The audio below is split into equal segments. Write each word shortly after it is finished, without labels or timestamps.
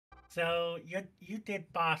So you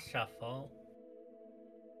did boss shuffle.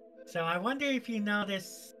 So I wonder if you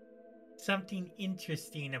notice something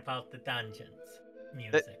interesting about the dungeons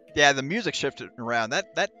music. Yeah, the music shifted around.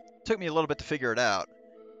 That took me a little bit to figure it out.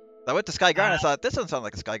 I went to Sky Garden. I thought this doesn't sound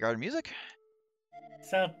like a Sky Garden music.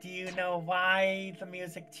 So do you know why the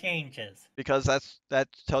music changes? Because that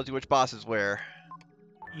tells you which boss is where.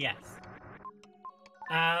 Yes.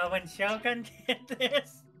 When Shogun did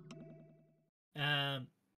this,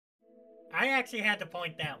 I actually had to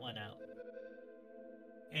point that one out.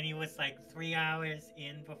 And he was like 3 hours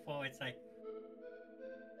in before it's like.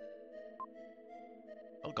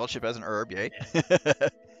 Oh, Gold Ship has an herb, yay. Yeah.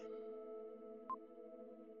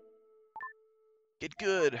 Get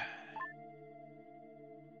good.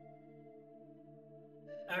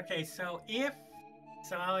 Okay, so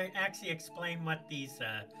I'll actually explain what these.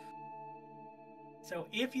 So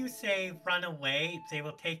if you say run away, they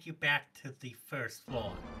will take you back to the first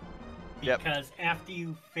floor. Yep. Because after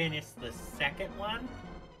you finish the second one,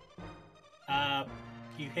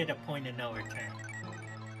 you hit a point of no return.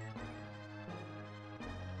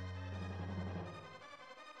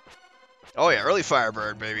 Oh yeah, early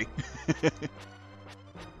Firebird, baby.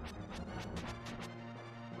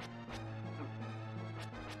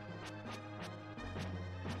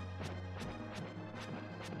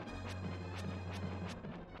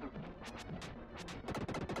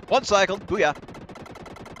 One cycle, booyah.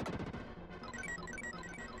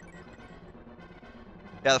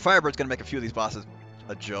 Yeah, the Firebird's gonna make a few of these bosses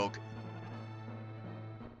a joke.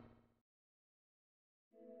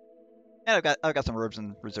 And I've got some herbs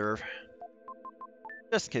in reserve,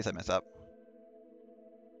 just in case I mess up.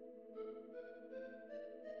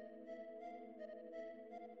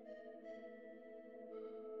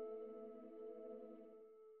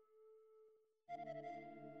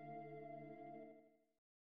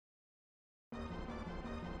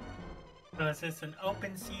 So is this an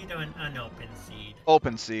open seed or an unopened seed?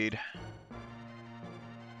 Open seed.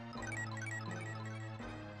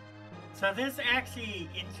 So there's actually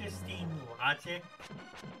interesting logic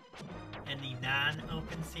in the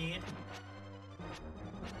non-open seed.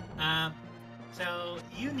 So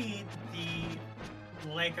you need the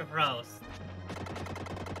Lake of Roast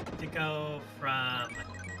to go from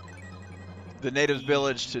The natives'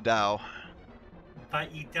 village to Dao.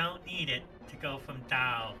 But you don't need it to go from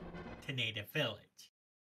Dao to native village.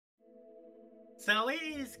 So it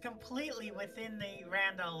is completely within the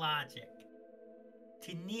random logic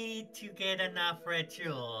to need to get enough red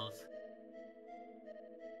jewels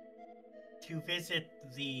to visit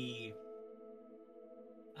the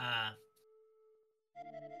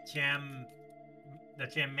gem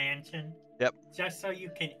mansion. Yep. Just so you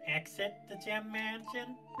can exit the gem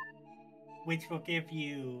mansion, which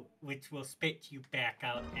will spit you back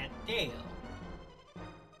out at Dale.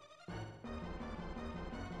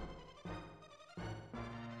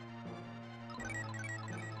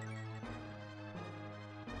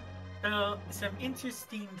 So, some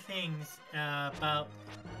interesting things about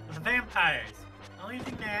the vampires. The only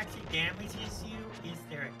thing that actually damages you is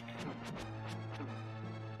their attack.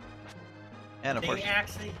 And of course,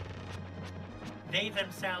 they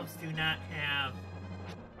themselves do not have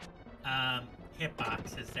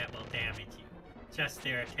hitboxes that will damage you. Just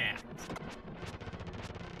their attacks.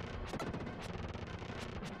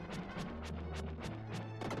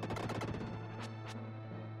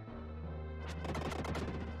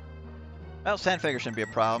 well, Sandfinger shouldn't be a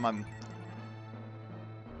problem.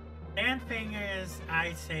 Sandfinger is,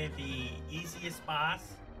 I say, the easiest boss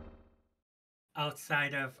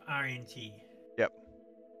outside of RNG. Yep.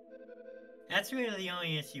 That's really the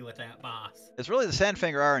only issue with that boss. It's really the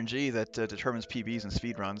Sandfinger RNG that determines PBs and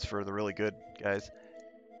speedruns for the really good guys.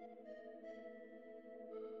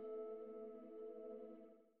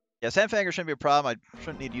 Yeah, Sandfinger shouldn't be a problem. I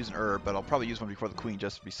shouldn't need to use an herb, but I'll probably use one before the queen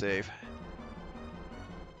just to be safe.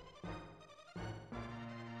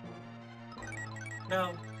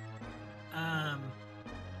 So,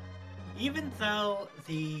 even though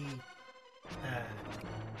the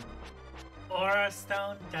Aura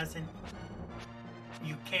Stone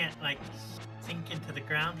you can't like sink into the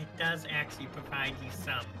ground, it does actually provide you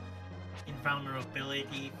some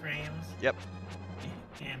invulnerability frames. Yep.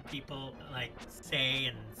 And people like Say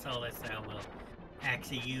and Solar Cell will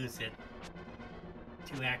actually use it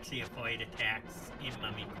to actually avoid attacks in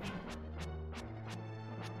Mummy Queen.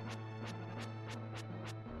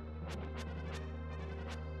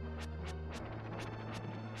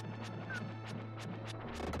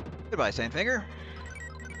 Goodbye, Sandfinger.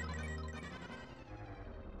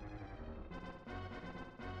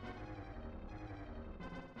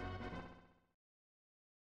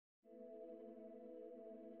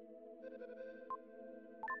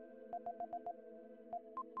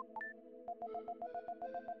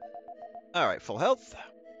 All right, full health.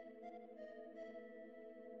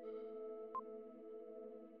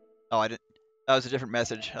 Oh, I didn't. That was a different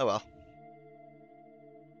message. Oh well.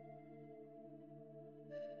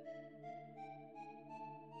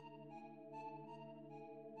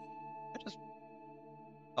 I just.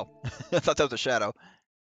 Oh, I thought that was a shadow.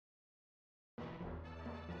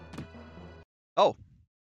 Oh.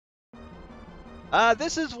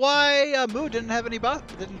 This is why Moo didn't have any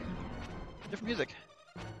different music.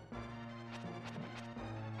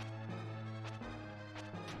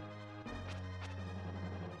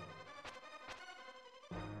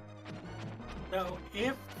 So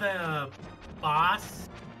if the boss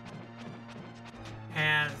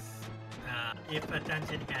has, if a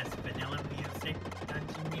dungeon has vanilla music,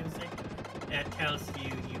 dungeon music, that tells you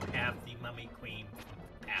you have the Mummy Queen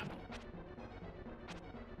apple.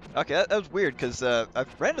 Okay, that was weird because I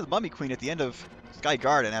ran into the Mummy Queen at the end of Sky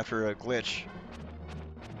Garden after a glitch.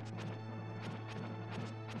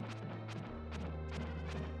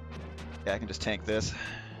 Yeah, I can just tank this.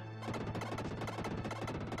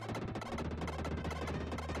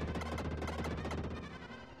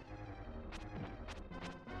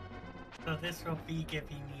 So this will be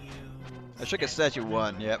giving you. I should get statue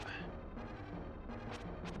 1, yep.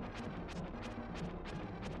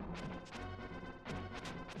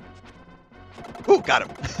 Ooh, got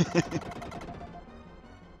him!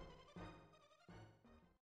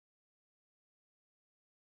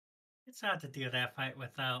 It's hard to do that fight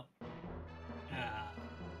without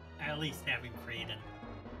at least having freedom.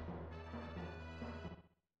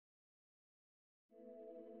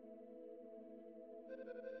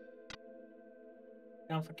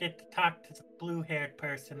 Don't forget to talk to the blue-haired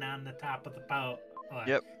person on the top of the boat. Or,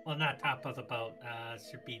 Yep. Well, not top of the boat.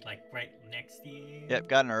 Should be like right next to you. Yep,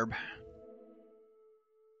 got an herb.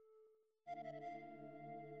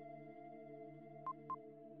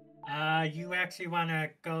 You actually want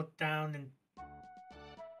to go down and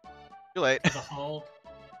Too late. to the hold.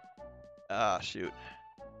 Ah, shoot.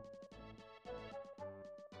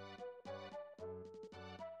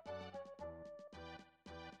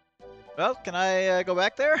 Well, can I go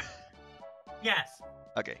back there? Yes.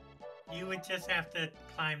 Okay. You would just have to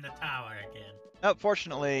climb the tower again. Oh,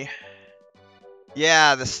 fortunately.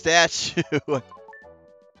 Yeah, the statue. Kinda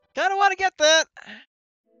want to get that.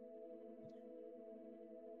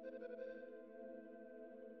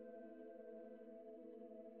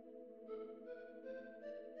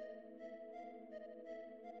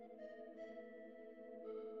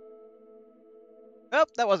 Well,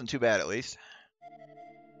 that wasn't too bad at least.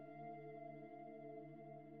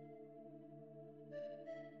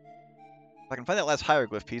 If I can find that last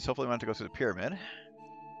hieroglyph piece, hopefully I want to go through the pyramid.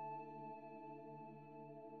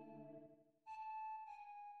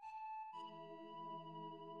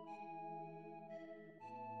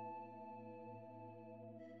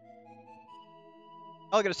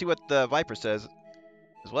 I'll get to see what the Viper says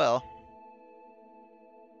as well.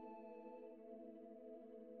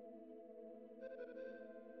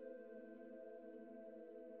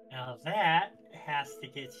 Now that has to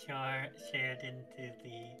get shared into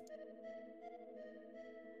the.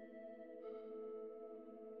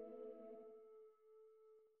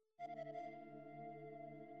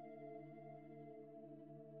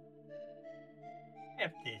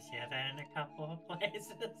 If this yet in a couple of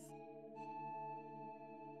places.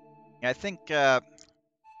 Yeah, I think, well,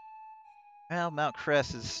 Mount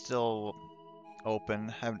Crest is still open.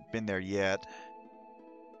 Haven't been there yet.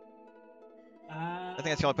 I think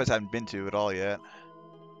that's the only place I haven't been to at all yet.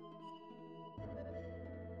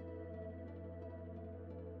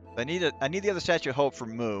 I need the other Statue of Hope for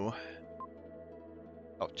Moo.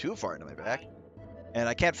 Oh, too far into my back. And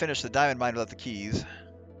I can't finish the diamond mine without the keys.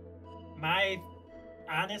 My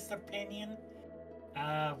honest opinion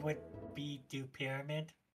would be do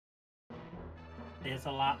pyramid. There's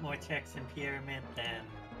a lot more checks in pyramid than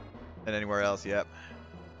anywhere else, yep.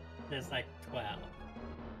 There's like 12.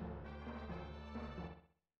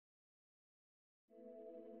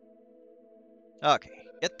 Okay,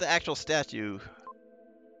 get the actual statue.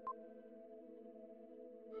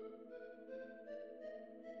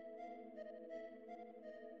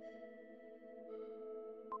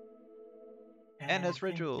 And his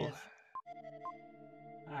ritual.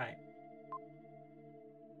 Alright.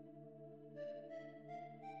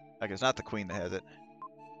 Okay, it's not the queen that has it.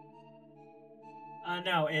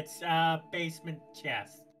 No, it's basement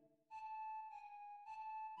chest.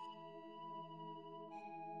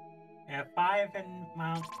 At 5 in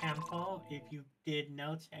Mount Temple, if you did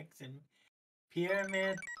no checks in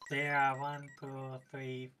pyramid, there are 1, 2,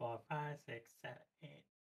 3, 4, 5, 6, 7, 8.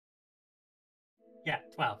 Yeah,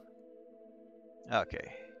 12.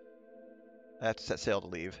 Okay. I have to set sail to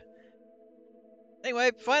leave.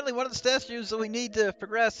 Anyway, finally one of the statues that we need to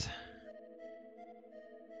progress.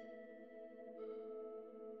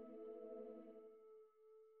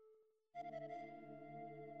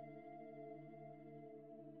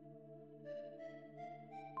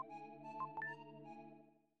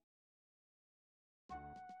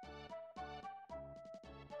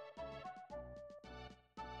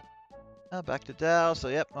 Back to Dow, so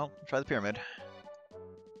yep, I'll try the pyramid.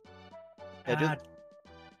 Yeah,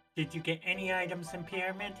 Did you get any items in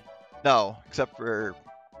Pyramid? no, except for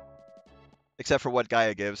what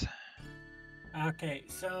Gaia gives. Okay,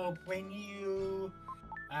 so when you...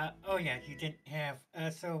 oh yeah, you didn't have...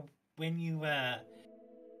 so when you,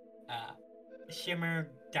 shimmer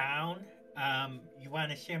down, you want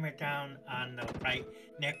to shimmer down on the right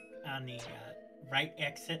on the, right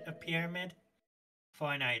exit of Pyramid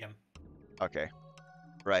for an item. Okay.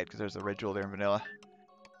 Right, because there's a red jewel there in vanilla.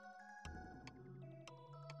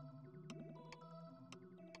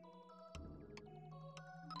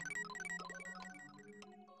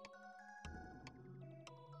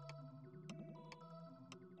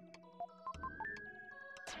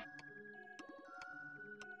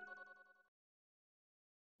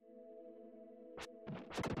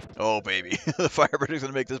 Oh, baby. The Firebird is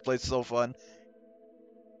going to make this place so fun.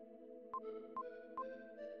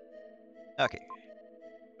 Okay.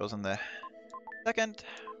 Goes in the second.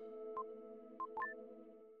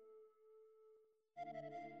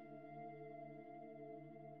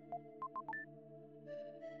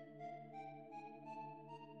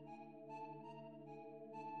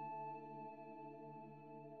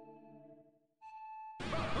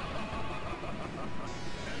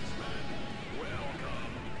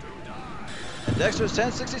 And Dexter's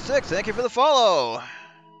 1066. Thank you for the follow.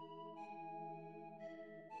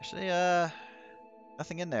 Actually,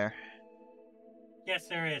 nothing in there. Yes,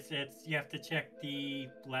 there is. You have to check the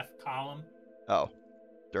left column. Oh,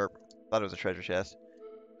 derp. Thought it was a treasure chest.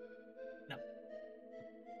 No.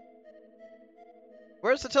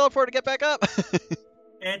 Where's the teleport to get back up?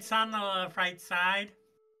 It's on the right side.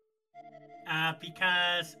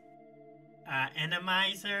 Because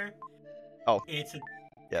Randomizer. Oh. It's a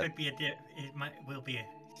Yeah. could be a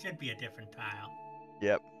should be a different tile.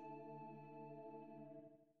 Yep.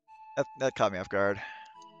 That caught me off guard.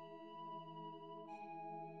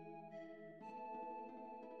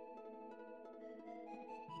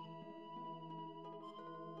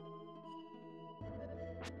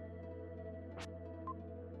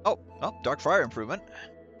 Oh, Dark Fire improvement.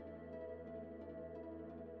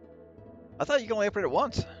 I thought you could only upgrade it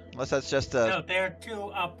once. Unless that's just No, there are 2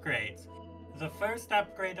 upgrades. The first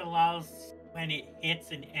upgrade allows when it hits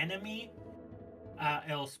an enemy,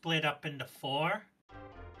 it'll split up into 4.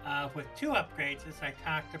 With 2 upgrades, as I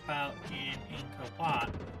talked about in Inco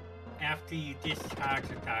after you discharge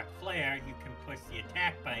a Dark Flare, you can push the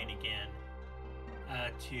attack button again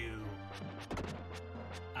to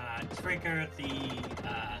trigger the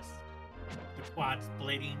quad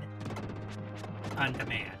splitting on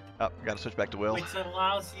demand. Oh, gotta switch back to Will. Which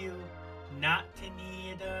allows you not to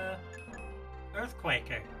need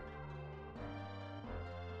Earthquaker.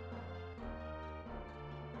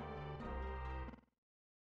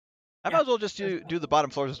 I might as well just do the bottom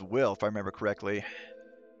floors as Will, if I remember correctly.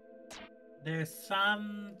 There's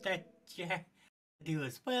some that you have to do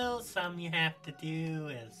as Will, some you have to do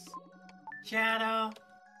as Shadow.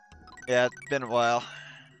 Yeah, it's been a while.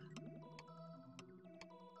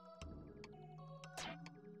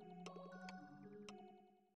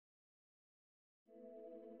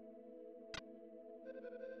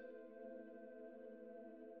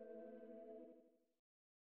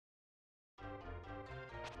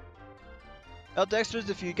 Well, Dexter's,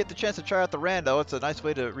 if you get the chance to try out the rando, it's a nice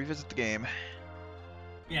way to revisit the game.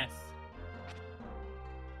 Yes.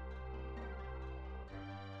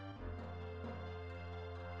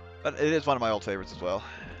 But it is one of my old favorites as well.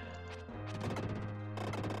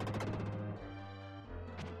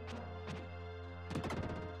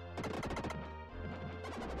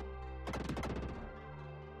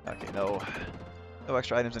 Okay, no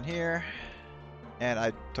extra items in here. And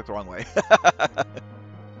I took the wrong way.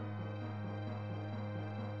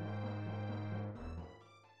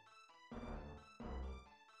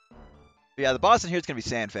 Yeah, the boss in here is going to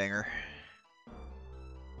be Sandfanger.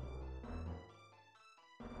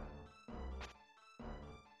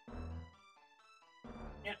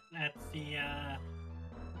 Yep, that's the,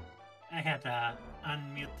 I had to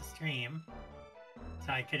unmute the stream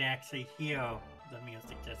so I could actually hear the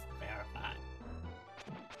music just to verify.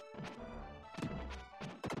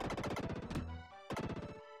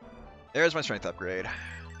 There's my strength upgrade.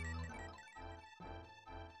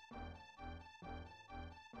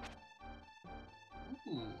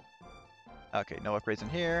 Ooh. Okay, no upgrades in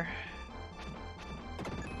here.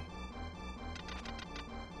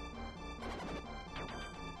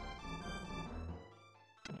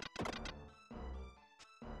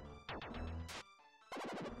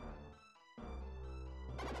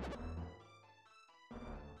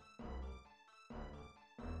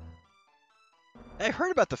 I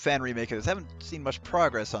heard about the fan remake of this. Haven't seen much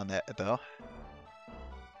progress on that though.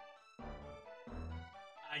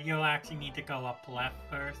 You'll actually need to go up left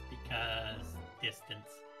first because distance.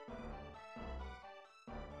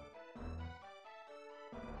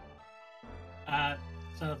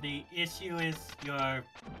 So the issue is your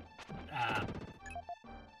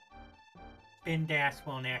spin dash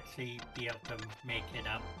won't actually be able to make it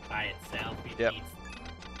up by itself. It needs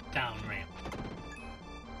down ramp.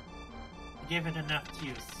 Give it enough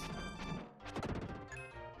juice.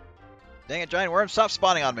 Dang it, giant worm, stop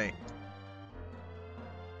spawning on me.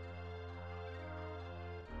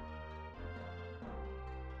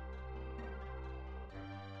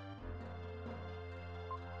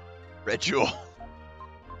 Red jewel.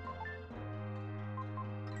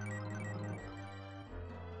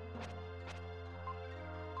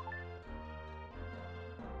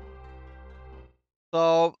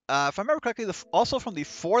 So, if I remember correctly, also from the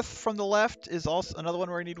fourth from the left is also another one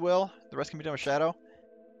where I need will. The rest can be done with shadow.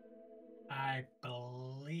 I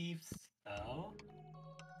believe so.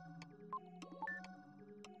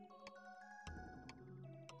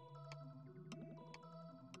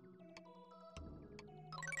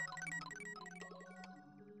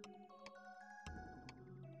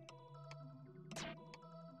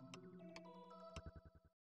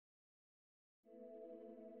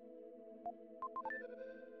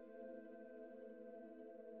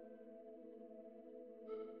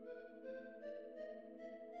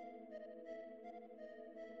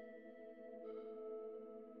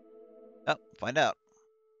 Oh, find out.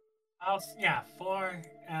 Also, yeah, 4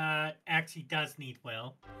 actually does need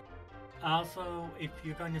will. Also, if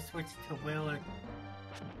you're going to switch to will,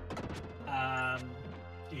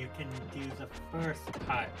 you can do the first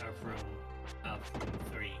part of room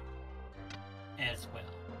 3 as well.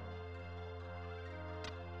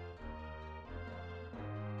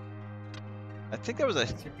 I think there was a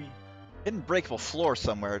That should be... hidden breakable floor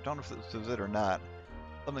somewhere. I don't know if this was it or not.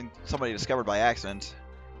 Something somebody discovered by accident.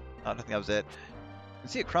 I think that was it. You can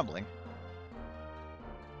see it crumbling.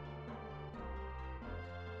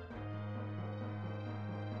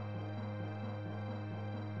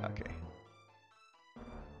 Okay.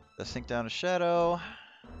 Let's sink down to shadow.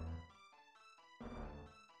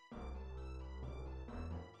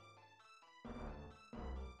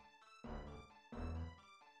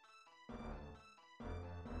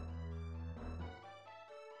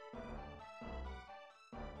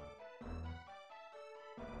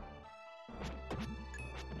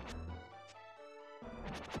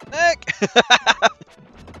 Nick!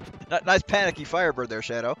 Nice panicky firebird there,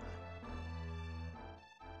 Shadow.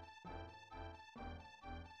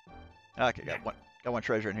 Okay, got one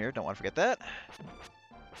treasure in here. Don't want to forget that.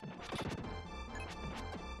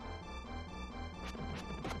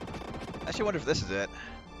 Actually, wonder if this is it.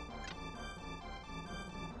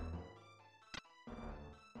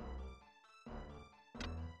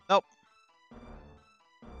 Nope.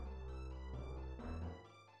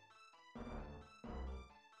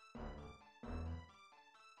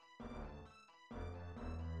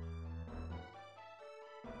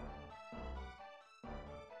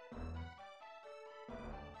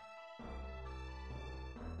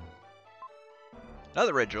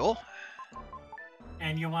 Another red jewel.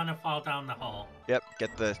 And you want to fall down the hole. Yep,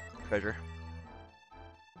 get the treasure.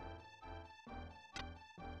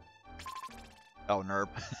 Oh, nerb.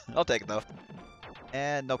 I'll take it, though.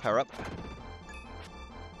 And no power up.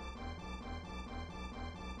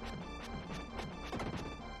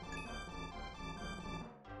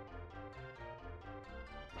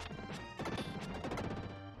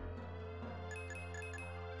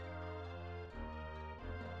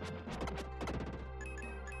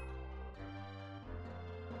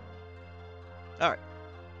 Alright.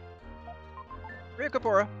 Ria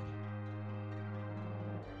Kapora.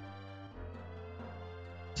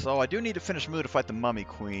 So I do need to finish Mu to fight the Mummy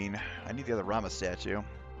Queen. I need the other Rama statue.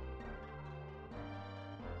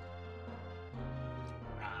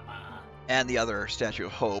 Rama. And the other Statue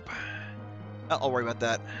of Hope. I'll worry about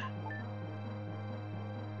that.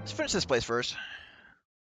 Let's finish this place first.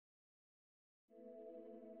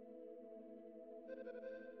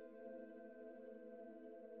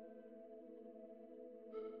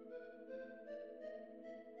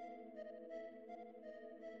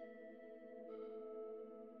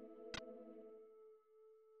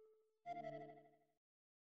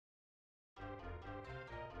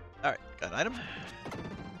 an item.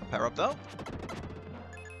 Power up though.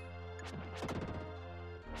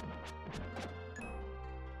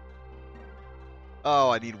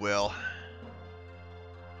 Oh, I need will.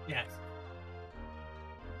 Yes.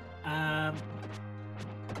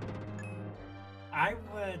 I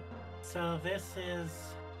would. So this is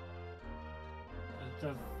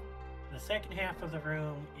the second half of the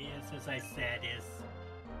room is, as I said, is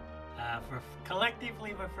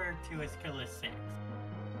collectively referred to as Killer 6.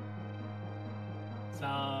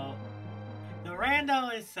 So the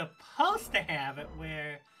rando is supposed to have it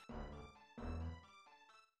where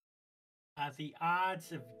the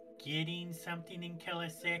odds of getting something in Killer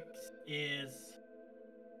 6 is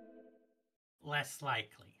less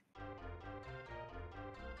likely.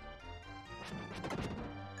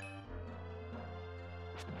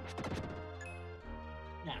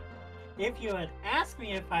 Now, if you had asked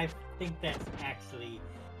me if I think that's actually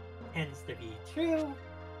tends to be true,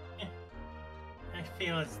 I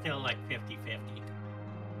feel it's still like 50-50.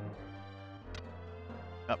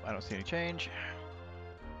 Oh, I don't see any change.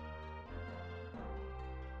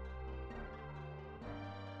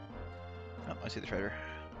 Oh, I see the trader.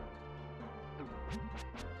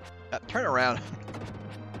 Turn around.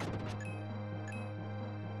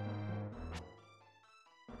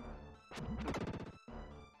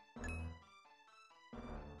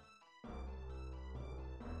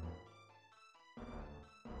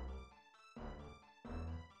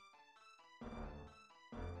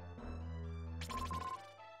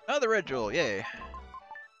 Another red jewel, yay.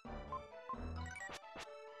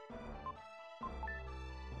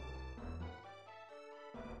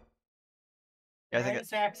 Yeah, I think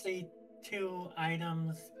There's actually 2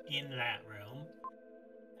 items in that room,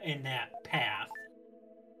 in that path,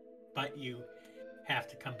 but you have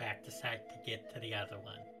to come back to site to get to the other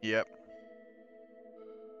one. Yep.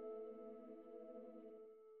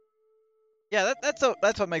 Yeah,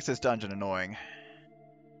 that's what makes this dungeon annoying.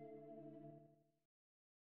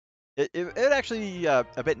 It would actually a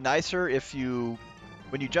bit nicer if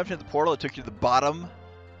when you jumped into the portal, it took you to the bottom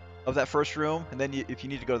of that first room, and then if you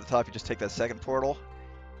need to go to the top, you just take that second portal.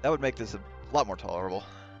 That would make this a lot more tolerable.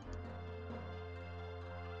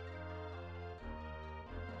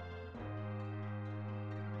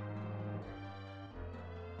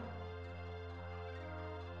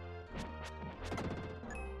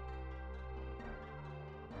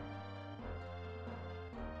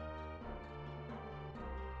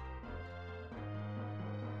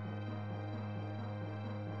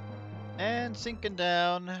 And sinking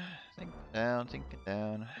down, sinking down, sinking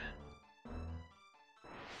down.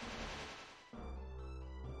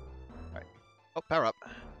 Alright. Oh, power up.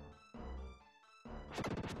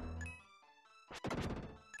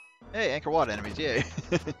 Hey, anchor water enemies, yay.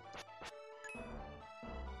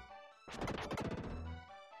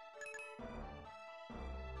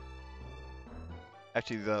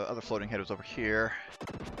 Actually, the other floating head was over here.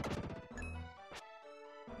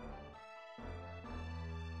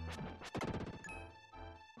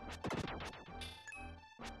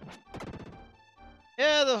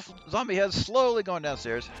 Yeah, the zombie head's slowly going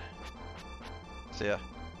downstairs. See ya.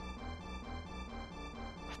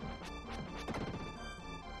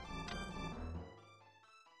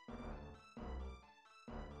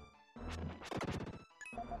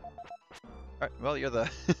 Alright, well, you're the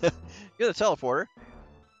you're the teleporter.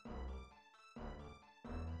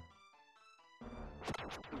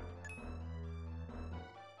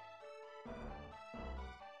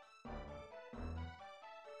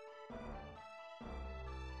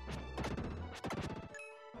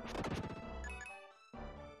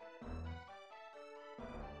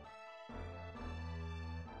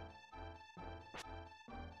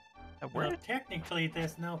 Well, technically,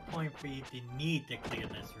 there's no point for you to need to clear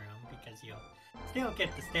this room because you'll still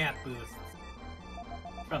get the stat boosts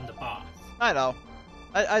from the boss. I know.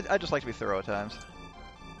 I just like to be thorough at times.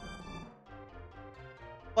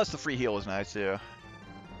 Plus, the free heal is nice too.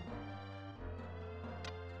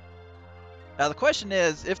 Now the question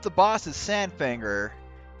is, if the boss is Sandfinger,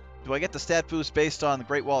 do I get the stat boost based on the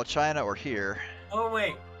Great Wall of China or here? Oh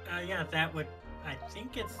wait, yeah, that would. I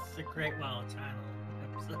think it's the Great Wall of China.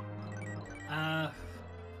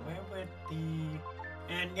 Where would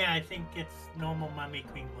the... And yeah, I think it's normal Mummy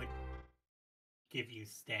Queen would give you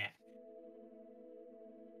stat.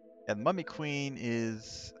 And Mummy Queen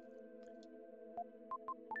is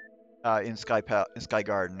in Sky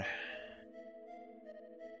Garden.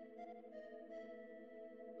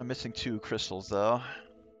 I'm missing 2 crystals though.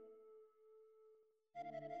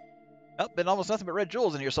 Oh, been almost nothing but red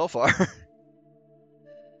jewels in here so far.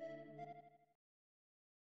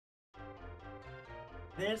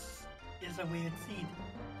 This is a weird seed.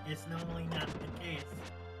 It's normally not the case.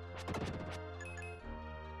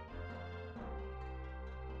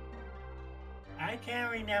 I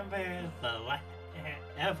can't remember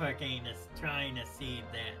ever getting trying to see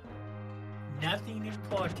that nothing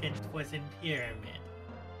important was in Pyramid.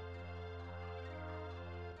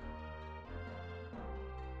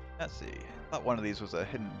 Let's see. I thought one of these was a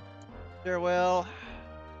hidden stairwell.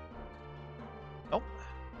 Nope.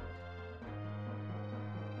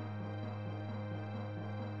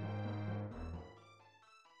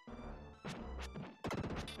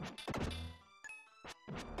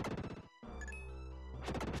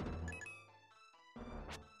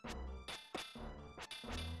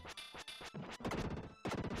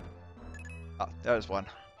 Oh, there's one.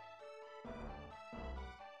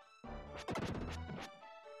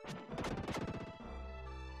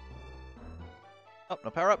 Oh, no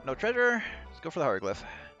power up, no treasure. Let's go for the hieroglyph.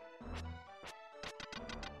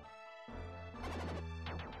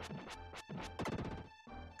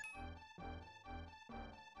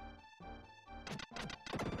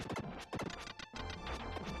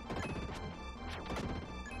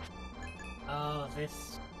 Oh, this...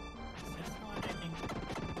 Is this the one I think?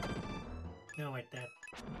 No, wait, that...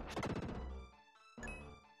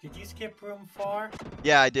 Did you skip room 4?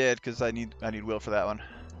 Yeah, I did, because I need will for that one.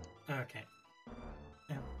 Okay.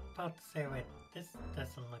 I'm about to say, wait, this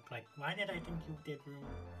doesn't look like... Why did I think you did room...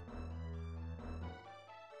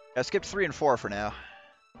 I skipped 3 and 4 for now.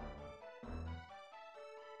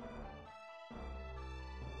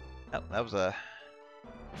 Oh, that was a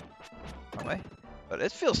wrong way. But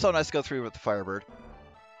it feels so nice to go through with the Firebird.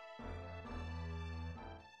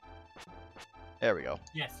 There we go.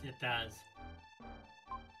 Yes, it does.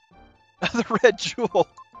 The red jewel.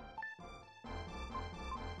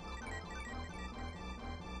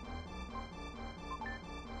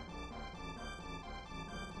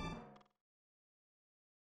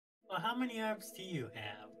 Well, how many herbs do you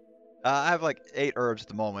have? I have like 8 herbs at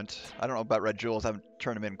the moment. I don't know about red jewels. I haven't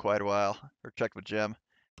turned them in quite a while. Or checked with Jim.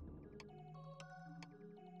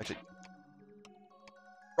 Actually,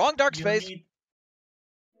 wrong dark You space. need...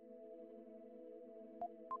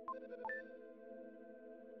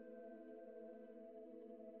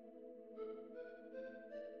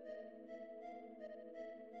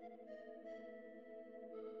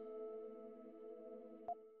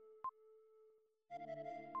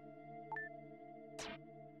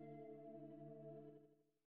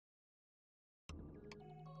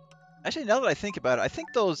 Actually, now that I think about it, I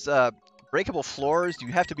think those breakable floors, you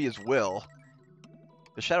have to be his will.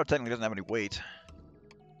 The shadow technically doesn't have any weight.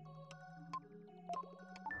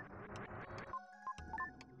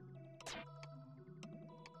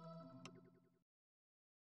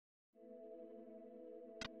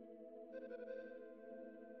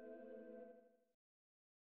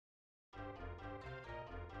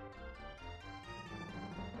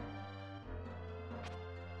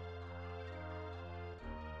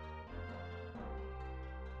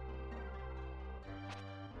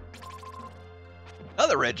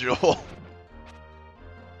 Another red jewel.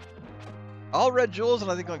 All red jewels, and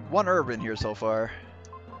I think like 1 herb in here so far.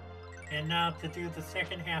 And now to do the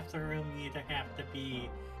second half of the room, you either have to be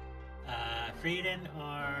Frieden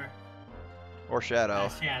Or shadow.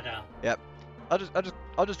 Shadow. Yep.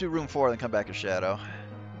 I'll just do room 4 and then come back as shadow.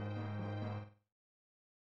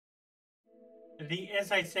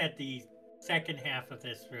 As I said, the second half of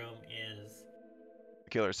this room is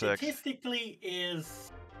Killer 6. statistically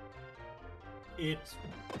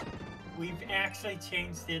we've actually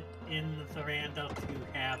changed it in the rando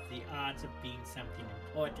to have the odds of being something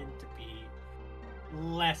important to be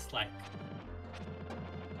less likely.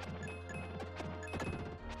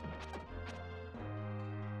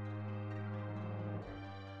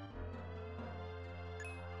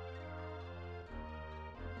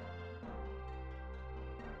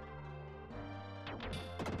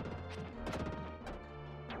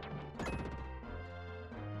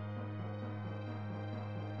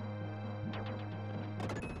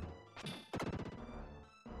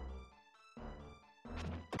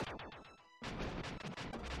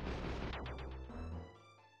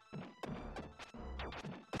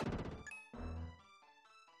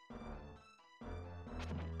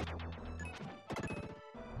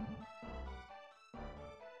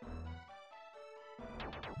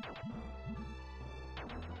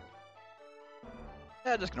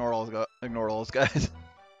 Yeah, just ignore all those guys.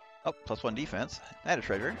 Oh, +1 defense. And a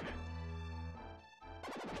treasure.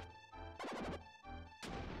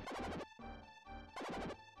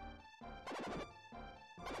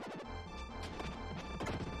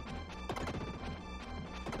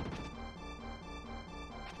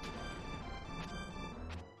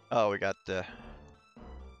 Oh, we got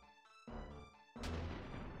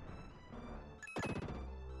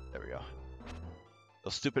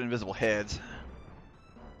Those stupid invisible heads.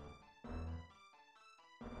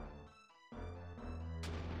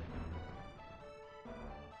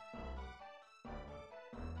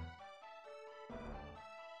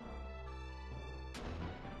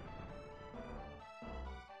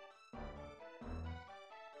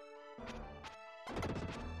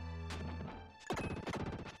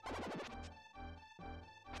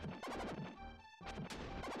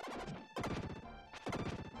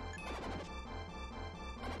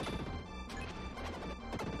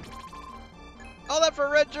 All that for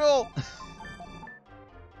a red jewel!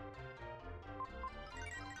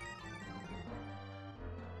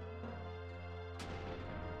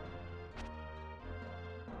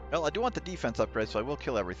 Well, I do want the defense upgrade, so I will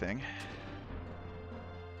kill everything.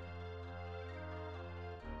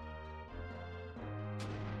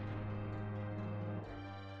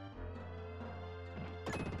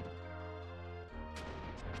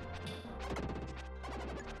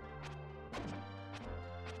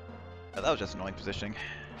 Oh, that was just annoying positioning.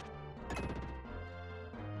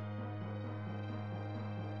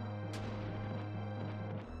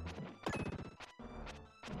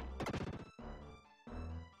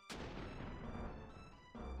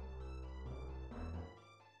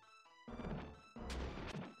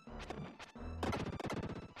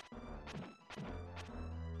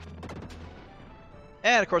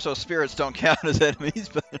 And of course those spirits don't count as enemies,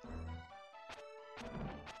 but...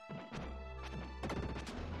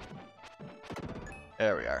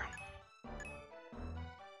 There we are.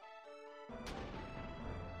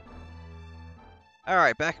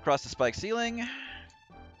 Alright, back across the spike ceiling.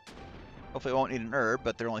 Hopefully I won't need an herb,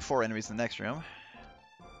 but there are only 4 enemies in the next room.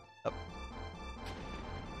 Up.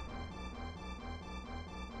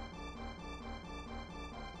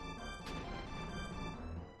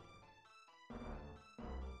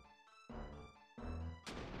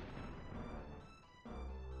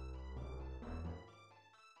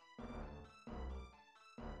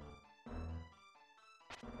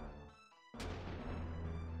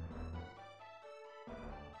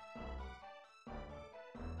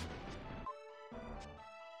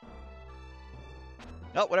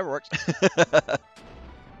 Oh, whatever works.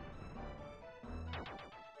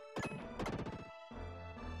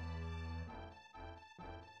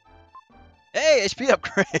 Hey, HP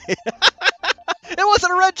upgrade! It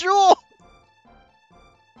wasn't a red jewel!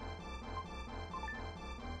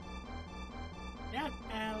 Yeah,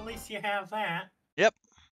 at least you have that. Yep.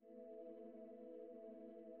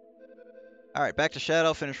 Alright, back to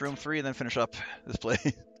Shadow, finish room 3, and then finish up this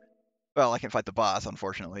place. Well, I can fight the boss,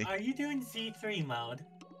 unfortunately. Are you doing Z3 mode?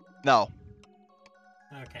 No.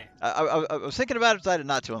 Okay. I was thinking about it, decided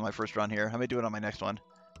not to on my first run here. I may do it on my next one.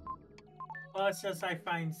 Well, it's just I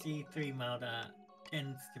find Z3 mode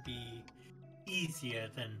tends to be easier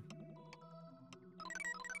than...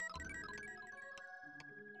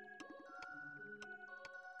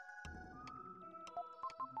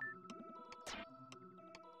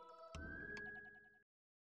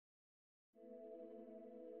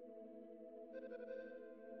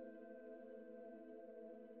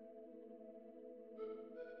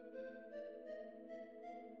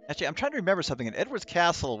 Actually, I'm trying to remember something. In Edward's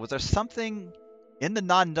Castle, was there something in the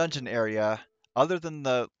non-dungeon area other than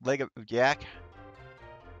the leg of yak?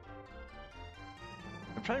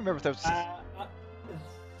 I'm trying to remember if there was...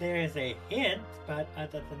 there is a hint, but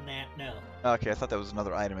other than that, no. Okay, I thought there was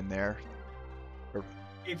another item in there. Or...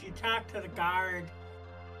 If you talk to the guard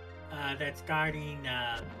that's guarding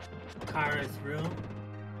Kara's room,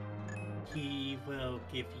 he will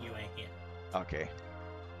give you a hint. Okay.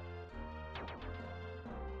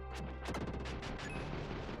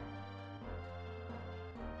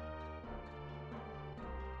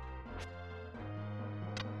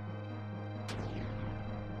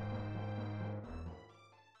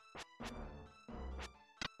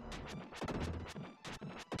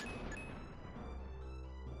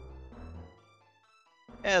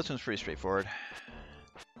 Yeah, this one's pretty straightforward.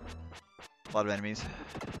 A lot of enemies.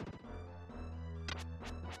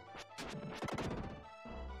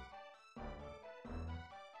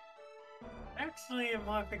 Actually, I'm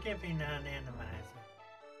more forgiving on Randomizer.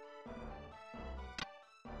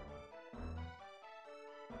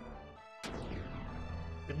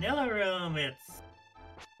 Vanilla room, it's...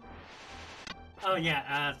 Oh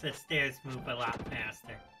yeah, the stairs move a lot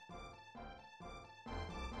faster.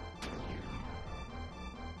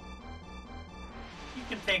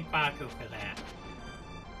 You can thank Baku for that.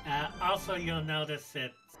 Also, you'll notice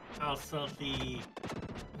it's also the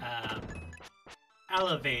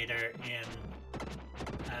elevator in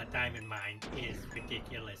Diamond Mine is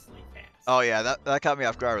ridiculously fast. Oh yeah, that caught me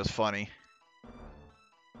off guard. It was funny.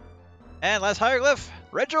 And last hieroglyph,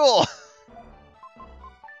 red jewel.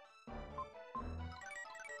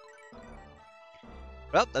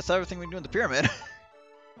 Well, that's everything we can do in the pyramid.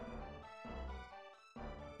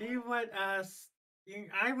 See what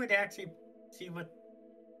I would actually see what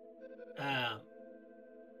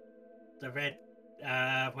the red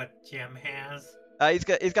what Jim has.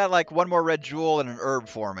 He's got like one more red jewel and an herb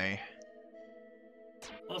for me.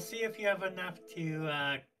 We'll see if you have enough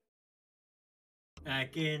to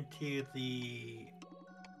get into the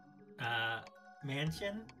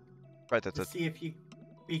mansion. Right, that's To it. see if you,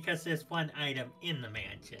 because there's one item in the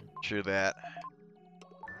mansion. True that.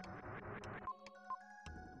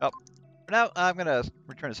 Well, for now I'm gonna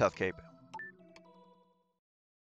return to South Cape.